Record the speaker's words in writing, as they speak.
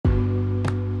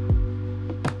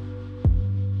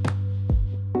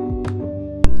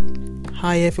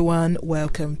Hi everyone,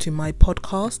 welcome to my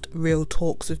podcast, Real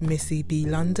Talks with Missy B.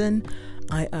 London.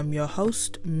 I am your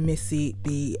host, Missy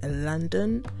B.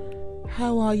 London.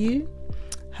 How are you?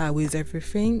 How is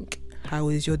everything? How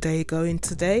is your day going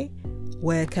today?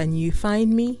 Where can you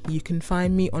find me? You can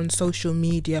find me on social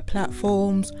media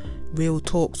platforms, Real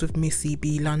Talks with Missy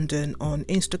B. London on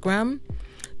Instagram,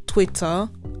 Twitter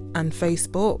and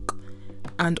Facebook,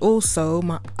 and also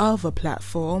my other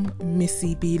platform,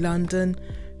 Missy B. London,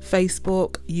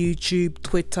 Facebook, YouTube,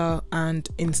 Twitter and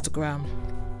Instagram.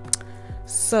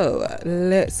 So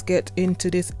let's get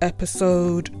into this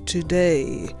episode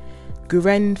today.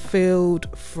 Grenfell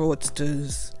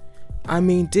fraudsters. I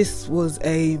mean, this was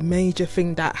a major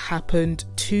thing that happened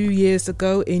 2 years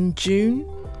ago in June,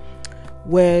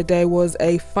 where there was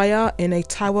a fire in a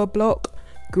tower block,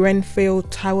 Grenfell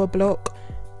Tower Block.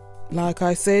 Like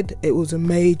I said, it was a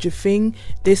major thing.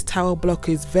 This tower block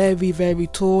is very, very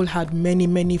tall, had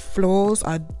many floors.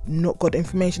 I've not got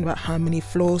information about how many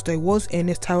floors there was in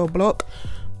this tower block,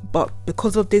 but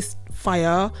because of this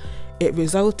fire, it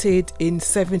resulted in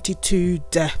 72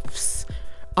 deaths.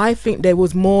 I think there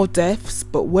was more deaths,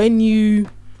 but when you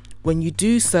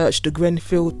do search the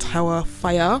Grenfell Tower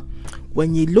fire,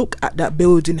 when you look at that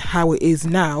building how it is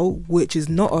now, which is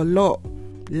not a lot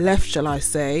left, shall I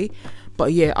say,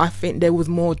 but yeah, I think there was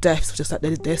more deaths. Just like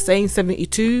they're saying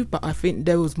 72, but I think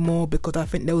there was more because I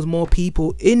think there was more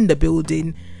people in the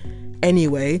building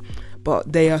anyway,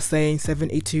 but they are saying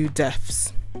 72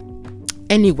 deaths.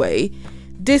 Anyway,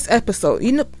 this episode,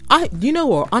 you know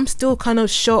what? I'm still kind of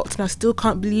shocked, and I still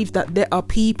can't believe that there are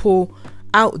people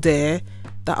out there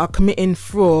that are committing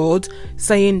fraud,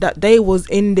 saying that they was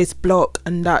in this block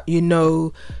and that,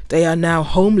 they are now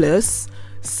homeless.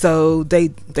 So they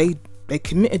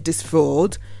committed this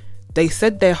fraud. They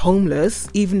said they're homeless,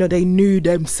 even though they knew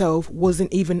themselves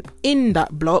wasn't even in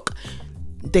that block.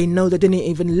 They know they didn't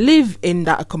even live in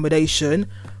that accommodation,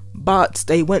 but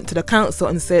they went to the council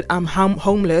and said, I'm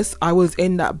homeless, I was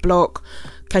in that block,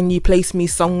 can you place me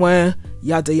somewhere,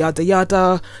 yada yada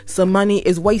yada. So money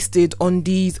is wasted on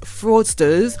these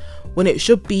fraudsters when it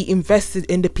should be invested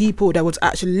in the people that was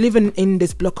actually living in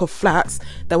this block of flats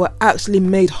that were actually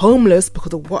made homeless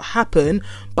because of what happened.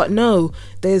 But no,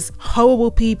 there's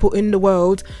horrible people in the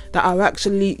world that are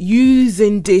actually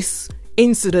using this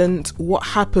incident, what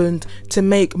happened, to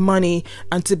make money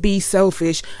and to be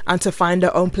selfish and to find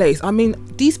their own place. I mean,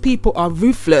 these people are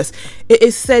ruthless. It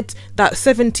is said that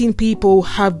 17 people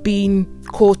have been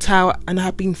caught out and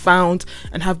have been found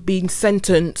and have been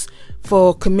sentenced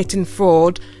for committing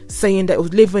fraud, saying that it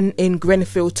was living in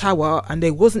Grenfell Tower and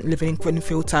they wasn't living in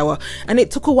Grenfell Tower. And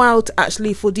it took a while to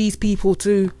actually for these people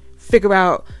to figure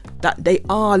out that they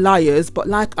are liars. But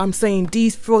like I'm saying,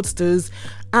 these fraudsters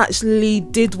actually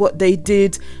did what they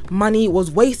did. Money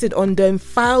was wasted on them,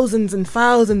 thousands and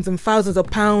thousands and thousands of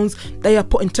pounds. They are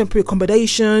put in temporary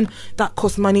accommodation, that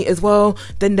costs money as well.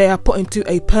 Then they are put into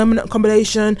a permanent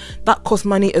accommodation, that costs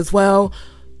money as well.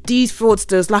 These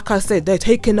fraudsters, like I said, they're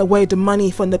taking away the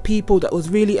money from the people that was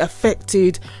really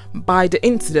affected by the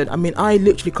incident. I mean, I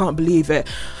literally can't believe it.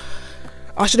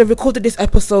 I should have recorded this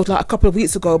episode like a couple of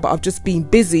weeks ago, but I've just been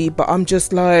busy. But I'm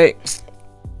just like,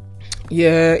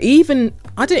 yeah, even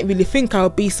I didn't really think I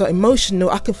would be so emotional.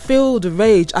 I could feel the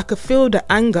rage, I could feel the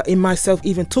anger in myself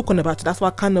even talking about it. That's why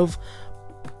I kind of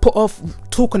put off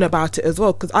talking about it as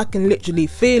well, because I can literally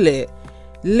feel it,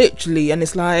 literally. And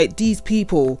it's like, these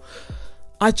people,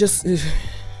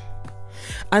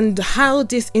 and how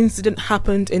this incident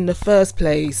happened in the first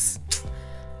place,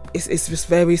 it's just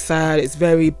very sad, it's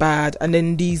very bad. And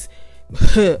then these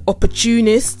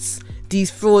opportunists,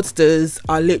 these fraudsters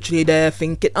are literally there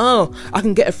thinking, oh, I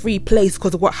can get a free place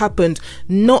because of what happened,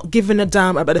 not giving a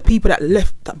damn about the people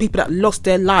that lost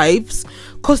their lives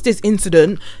because this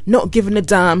incident, not giving a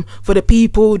damn for the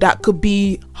people that could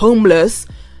be homeless,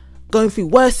 going through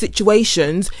worse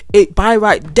situations. It by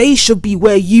right, they should be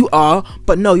where you are,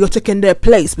 but no, you're taking their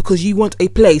place because you want a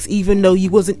place, even though you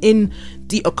wasn't in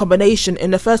the accommodation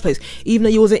in the first place, even though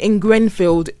you wasn't in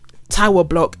Grenfell Tower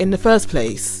Block in the first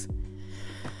place.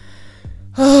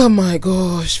 Oh my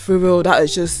gosh, for real,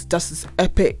 that's just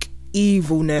epic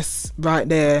evilness right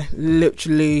there.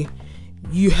 Literally,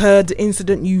 you heard the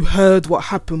incident, you heard what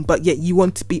happened, but yet you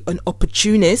want to be an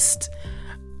opportunist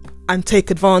and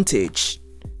take advantage.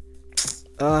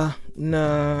 No,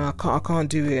 I can't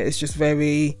do it. It's just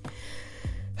very,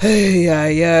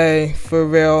 yeah, for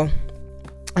real.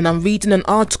 And I'm reading an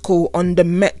article on the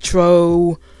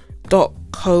metro.co.uk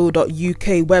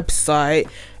website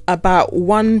about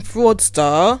one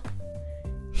fraudster.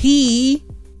 He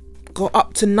got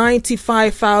up to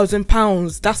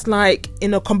 £95,000. That's like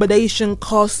in accommodation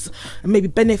costs, and maybe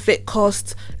benefit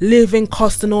costs, living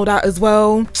costs and all that as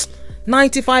well.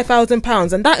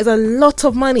 £95,000, and that is a lot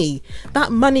of money.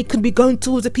 That money could be going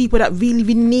towards the people that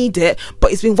really need it,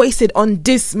 but it's been wasted on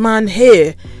this man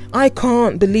here. I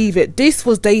can't believe it. This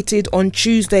was dated on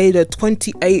Tuesday the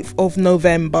 28th of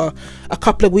November, a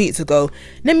couple of weeks ago.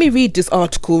 Let me read this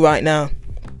article right now.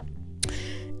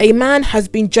 A man has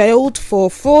been jailed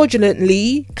for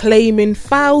fraudulently claiming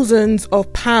thousands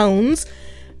of pounds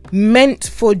meant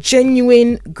for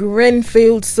genuine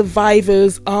Grenfell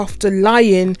survivors after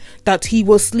lying that he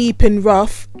was sleeping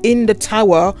rough in the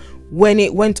tower when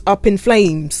it went up in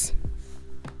flames.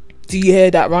 Do you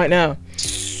hear that right now?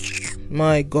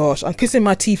 My gosh, I'm kissing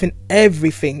my teeth and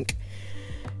everything.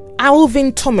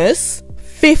 Alvin Thomas,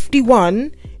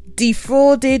 51,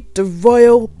 defrauded the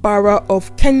Royal Borough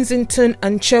of Kensington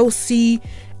and Chelsea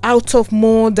out of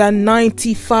more than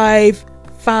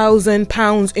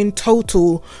 £95,000 in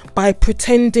total by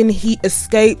pretending he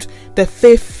escaped the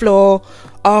 5th floor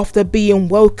after being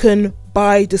woken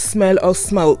by the smell of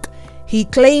smoke. He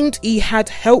claimed he had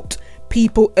helped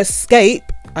people escape,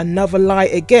 another lie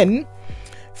again,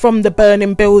 from the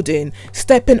burning building,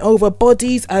 stepping over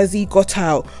bodies as he got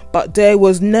out, but there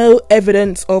was no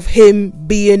evidence of him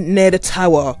being near the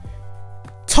tower.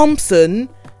 Thompson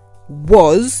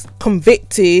was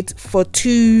convicted for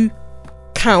 2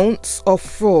 counts of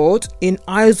fraud in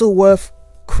Isleworth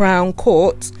Crown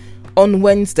Court on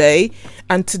Wednesday,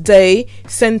 and today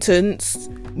sentenced,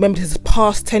 remember this is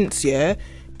past tense,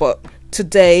 but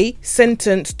today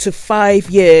sentenced to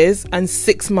 5 years and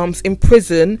 6 months in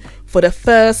prison for the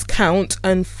first count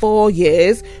and 4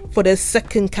 years for the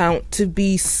second count, to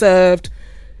be served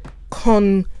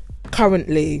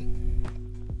concurrently.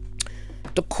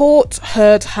 The court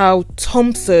heard how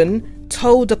Thompson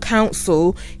told the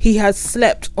council he had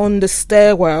slept on the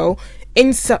stairwell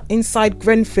inside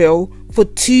Grenfell for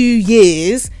 2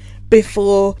 years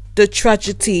before the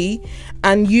tragedy,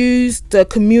 and used the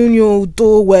communal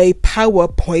doorway power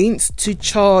points to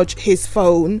charge his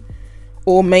phone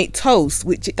or make toast.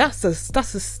 Which that's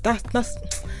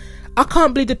I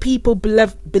can't believe the people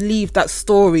believe that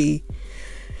story.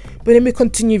 But let me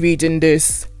continue reading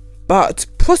this. But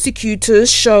prosecutors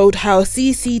showed how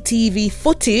CCTV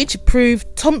footage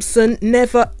proved Thompson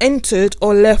never entered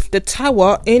or left the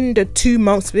tower in the 2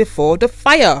 months before the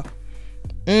fire.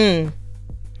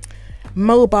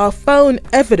 Mobile phone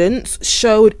evidence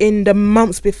showed in the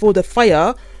months before the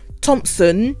fire,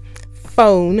 Thompson's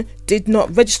phone did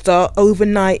not register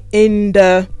overnight in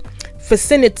the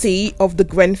vicinity of the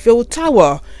Grenfell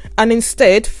Tower, and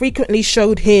instead frequently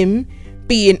showed him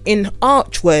being in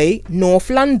Archway, North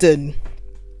London.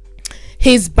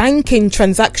 His banking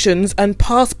transactions and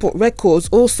passport records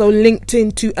also linked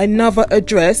him to another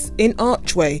address in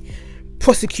Archway,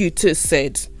 prosecutors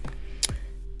said.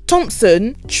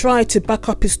 Thompson tried to back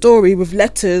up his story with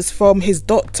letters from his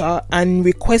doctor and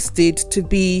requested to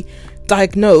be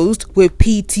diagnosed with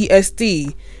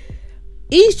PTSD.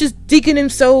 He's just digging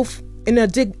himself in a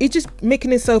dig. He's just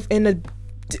making himself in a.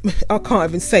 I can't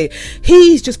even say it.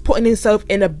 He's just putting himself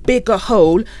in a bigger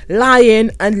hole,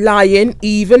 lying and lying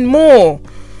even more.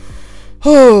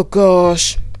 Oh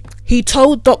gosh. He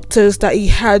told doctors that he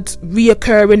had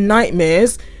reoccurring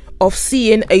nightmares of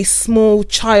seeing a small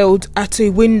child at a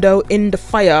window in the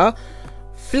fire,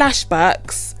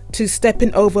 flashbacks to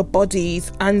stepping over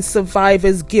bodies and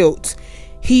survivor's guilt.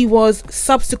 He was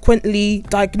subsequently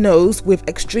diagnosed with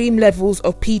extreme levels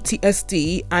of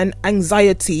PTSD and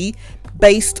anxiety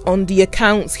based on the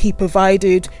accounts he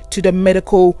provided to the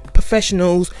medical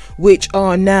professionals, which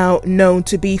are now known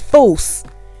to be false,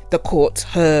 the court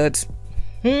heard.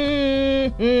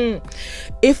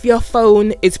 If your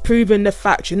phone is proving the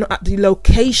fact you're not at the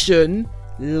location,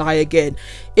 lie again.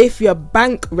 If your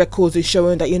bank records is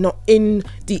showing that you're not in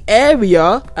the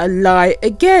area, a lie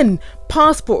again.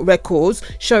 Passport records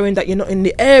showing that you're not in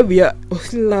the area, oh,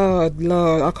 Lord,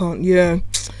 I can't,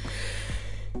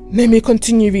 Let me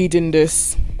continue reading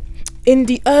this. In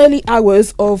the early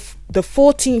hours of the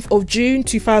 14th of June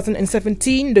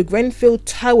 2017, the Grenfell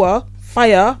Tower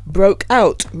fire broke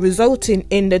out, resulting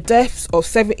in the deaths of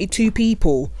 72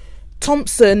 people.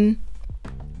 Thompson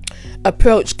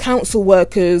approached council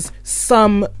workers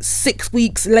some 6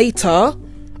 weeks later,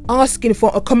 asking for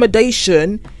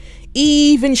accommodation,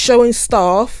 even showing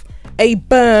staff a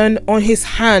burn on his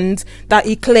hand that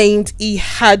he claimed he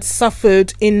had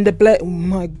suffered in the blaze. Oh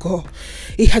my God.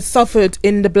 He had suffered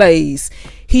in the blaze.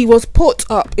 He was put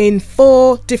up in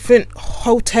 4 different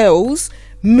hotels,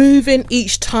 moving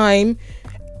each time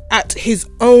at his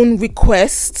own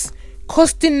request,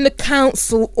 costing the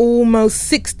council almost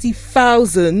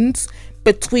 £60,000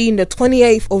 between the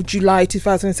 28th of July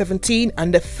 2017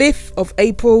 and the 5th of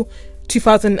April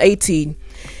 2018.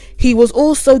 He was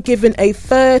also given a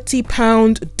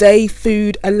 £30 day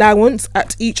food allowance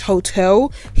at each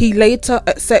hotel. He later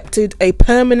accepted a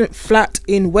permanent flat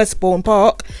in Westbourne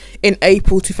Park in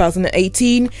April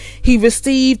 2018. He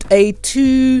received a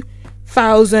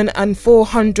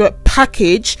 £2,400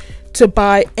 package to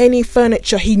buy any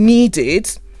furniture he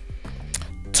needed.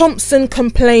 Thompson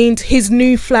complained his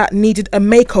new flat needed a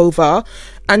makeover,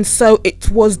 and so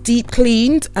it was deep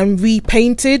cleaned and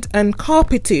repainted and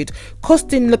carpeted,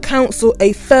 costing the council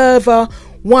a further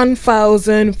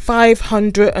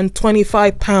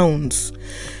 £1,525.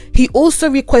 He also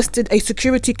requested a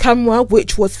security camera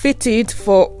which was fitted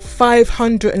for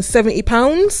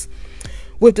 £570,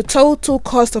 with the total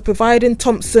cost of providing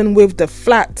Thompson with the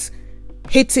flat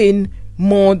hitting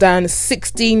more than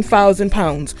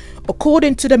 £16,000.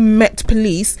 According to the Met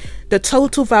Police, the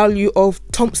total value of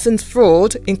Thompson's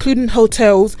fraud, including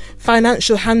hotels,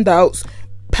 financial handouts,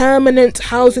 permanent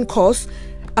housing costs,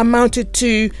 amounted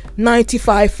to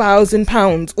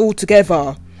 £95,000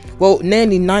 altogether. Well,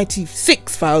 nearly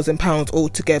 £96,000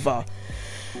 altogether.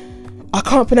 I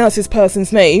can't pronounce this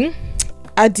person's name.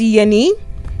 Adeyemi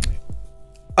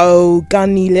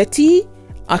Ogunileti.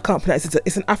 I can't pronounce it.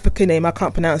 It's an African name. I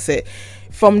can't pronounce it.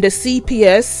 From the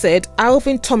CPS said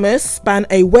Alvin Thomas span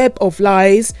a web of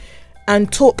lies and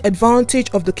took advantage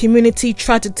of the community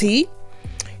tragedy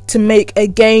to make a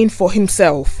gain for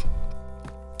himself.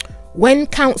 When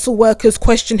council workers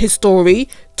questioned his story,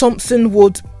 Thompson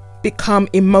would become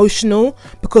emotional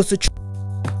because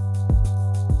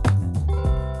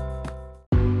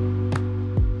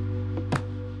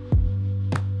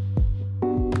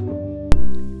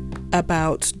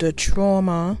about the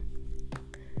trauma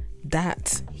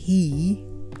that he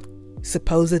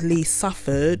supposedly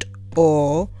suffered,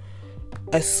 or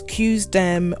accused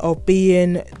them of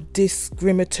being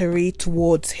discriminatory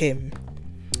towards him.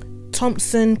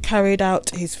 Thompson carried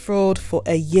out his fraud for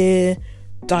a year,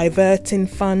 diverting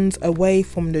funds away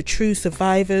from the true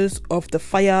survivors of the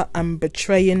fire and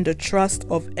betraying the trust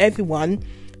of everyone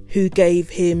who gave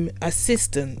him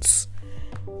assistance.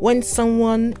 When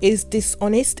someone is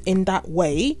dishonest in that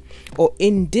way, or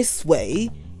in this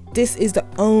way, this is the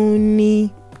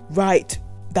only right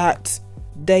that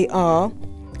they are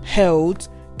held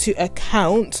to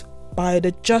account by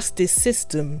the justice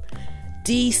system.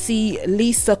 DC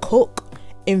Lisa Cook,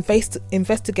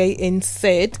 investigating,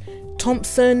 said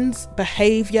Thompson's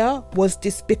behaviour was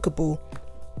despicable.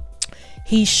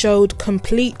 He showed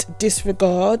complete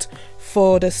disregard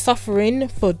for the suffering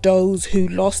for those who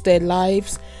lost their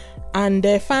lives and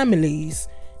their families.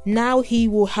 Now he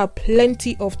will have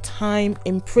plenty of time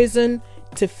in prison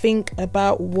to think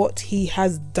about what he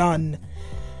has done.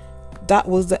 That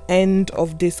was the end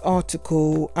of this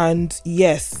article, and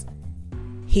yes,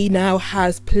 he now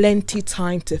has plenty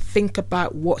time to think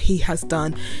about what he has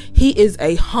done. He is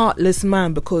a heartless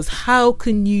man, because how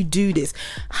can you do this?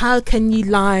 How can you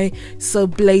lie so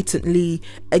blatantly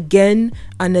again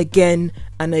and again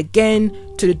and again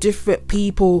to the different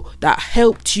people that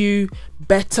helped you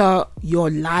better your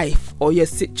life or your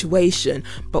situation?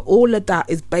 But all of that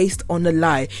is based on a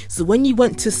lie. So when you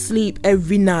went to sleep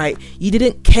every night, you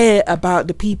didn't care about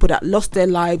the people that lost their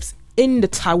lives in the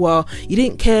tower. You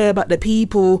didn't care about the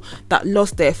people that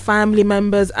lost their family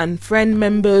members and friend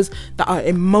members that are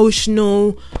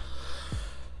emotional.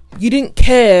 You didn't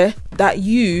care that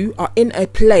you are in a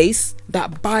place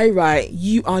that by right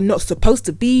you are not supposed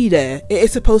to be there. It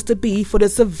is supposed to be for the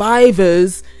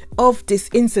survivors of this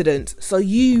incident. So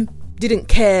you didn't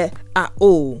care at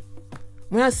all.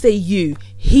 When I say you,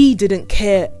 he didn't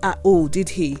care at all, did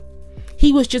he?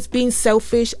 He was just being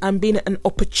selfish and being an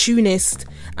opportunist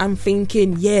and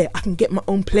thinking, yeah, I can get my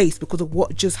own place because of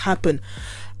what just happened.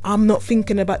 I'm not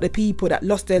thinking about the people that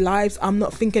lost their lives. I'm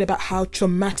not thinking about how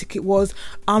traumatic it was.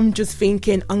 I'm just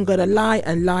thinking I'm going to lie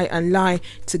and lie and lie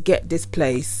to get this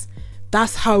place.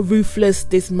 That's how ruthless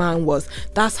this man was.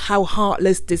 That's how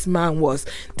heartless this man was.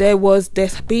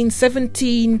 There's been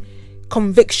 17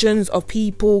 convictions of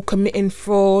people committing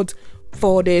fraud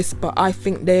for this, but I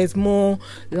think there's more.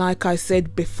 Like I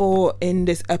said before in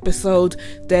this episode,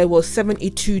 there was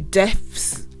 72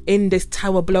 deaths in this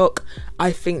tower block.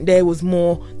 I think there was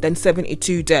more than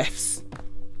 72 deaths.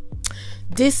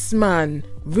 This man,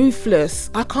 ruthless.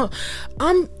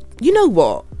 You know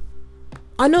what?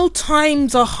 I know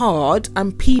times are hard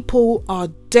and people are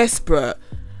desperate,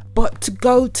 but to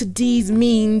go to these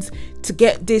means to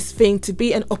get this thing, to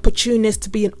be an opportunist, to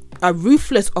be an a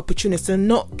ruthless opportunist, to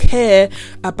not care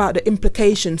about the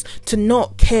implications, to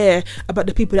not care about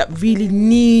the people that really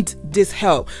need this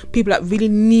help, people that really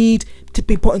need to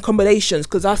be put in accommodations.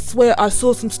 Because I swear I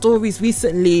saw some stories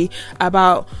recently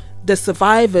about the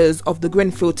survivors of the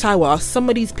Grenfell Tower. Some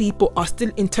of these people are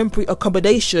still in temporary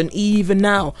accommodation even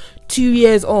now, 2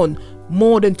 years on.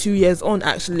 More than 2 years on,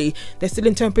 actually. They're still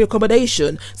in temporary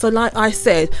accommodation. So like I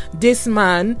said, this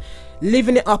man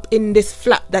living it up in this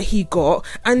flat that he got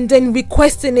and then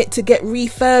requesting it to get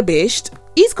refurbished,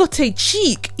 he's got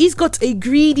a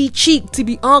greedy cheek to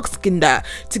be asking that,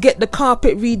 to get the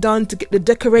carpet redone, to get the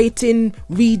decorating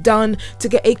redone, to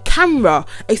get a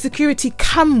security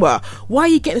camera. Why are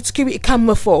you getting a security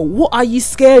camera for? What are you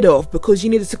scared of? Because you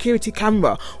need a security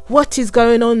camera. What is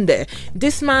going on there?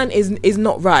 This man is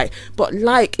not right. But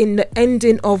like in the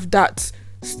ending of that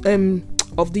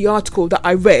of the article that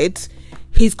I read,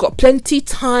 he's got plenty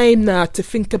time now to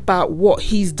think about what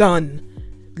he's done.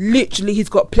 Literally, he's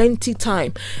got plenty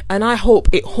time, and I hope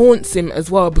it haunts him as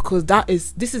well, because that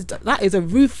is a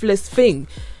ruthless thing.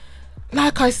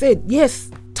 Like I said,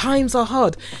 yes, times are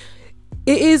hard.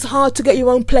 It is hard to get your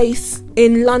own place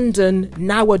in London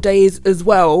nowadays as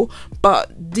well,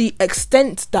 but the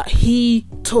extent that he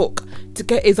took to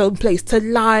get his own place, to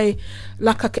lie,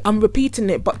 like I'm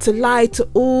repeating it, but to lie to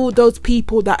all those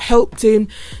people that helped him,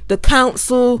 the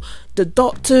council, the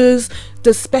doctors,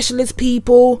 the specialist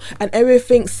people and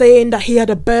everything, saying that he had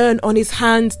a burn on his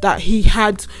hands that he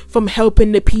had from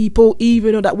helping the people,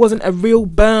 even though that wasn't a real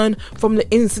burn from the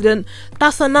incident.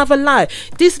 That's another lie.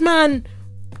 This man,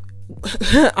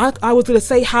 I was going to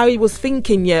say how he was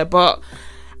thinking, yeah, but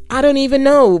I don't even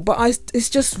know. But it's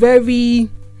just very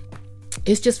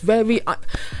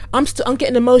I'm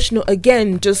getting emotional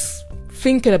again just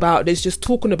thinking about this, just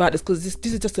talking about this, because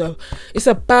this is just it's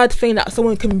a bad thing that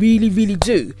someone can really, really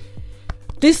do.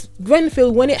 This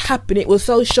Grenfell, when it happened, it was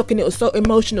so shocking, it was so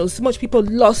emotional, so much people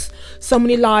lost so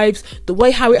many lives, the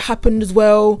way how it happened as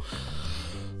well.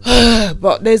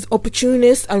 But there's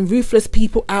opportunists and ruthless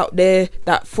people out there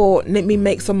that thought, let me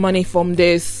make some money from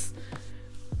this,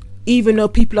 even though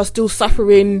people are still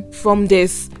suffering from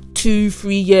this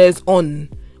 2-3 years on.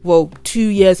 Well, 2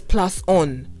 years plus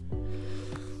on.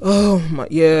 Oh my,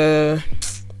 yeah,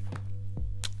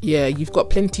 you've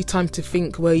got plenty time to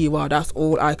think where you are. That's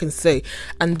all I can say.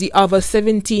 And the other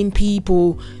 17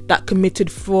 people that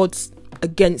committed frauds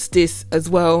against this as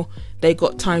well, they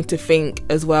got time to think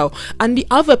as well. And the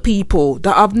other people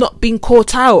that have not been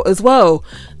caught out as well,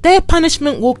 their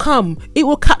punishment will come. It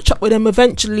will catch up with them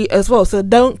eventually as well. So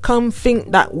don't come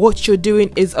think that what you're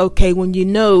doing is okay when you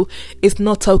know it's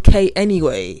not okay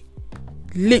anyway.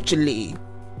 Literally.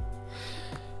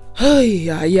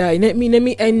 Yeah. Let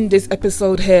me end this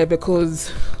episode here,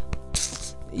 because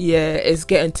it's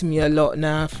getting to me a lot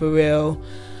now, for real.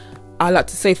 I'd like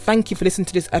to say thank you for listening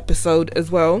to this episode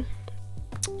as well.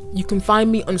 You can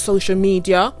find me on social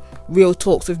media, Real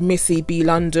Talks with Missy B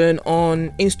London,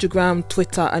 on Instagram,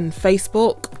 Twitter and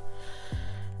Facebook.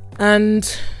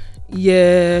 And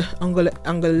I'm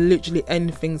gonna literally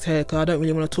end things here, because I don't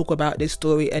really want to talk about this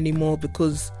story anymore,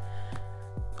 because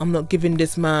I'm not giving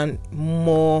this man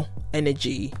more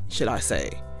energy, should I say.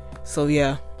 So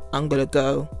I'm gonna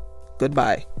go.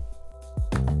 Goodbye.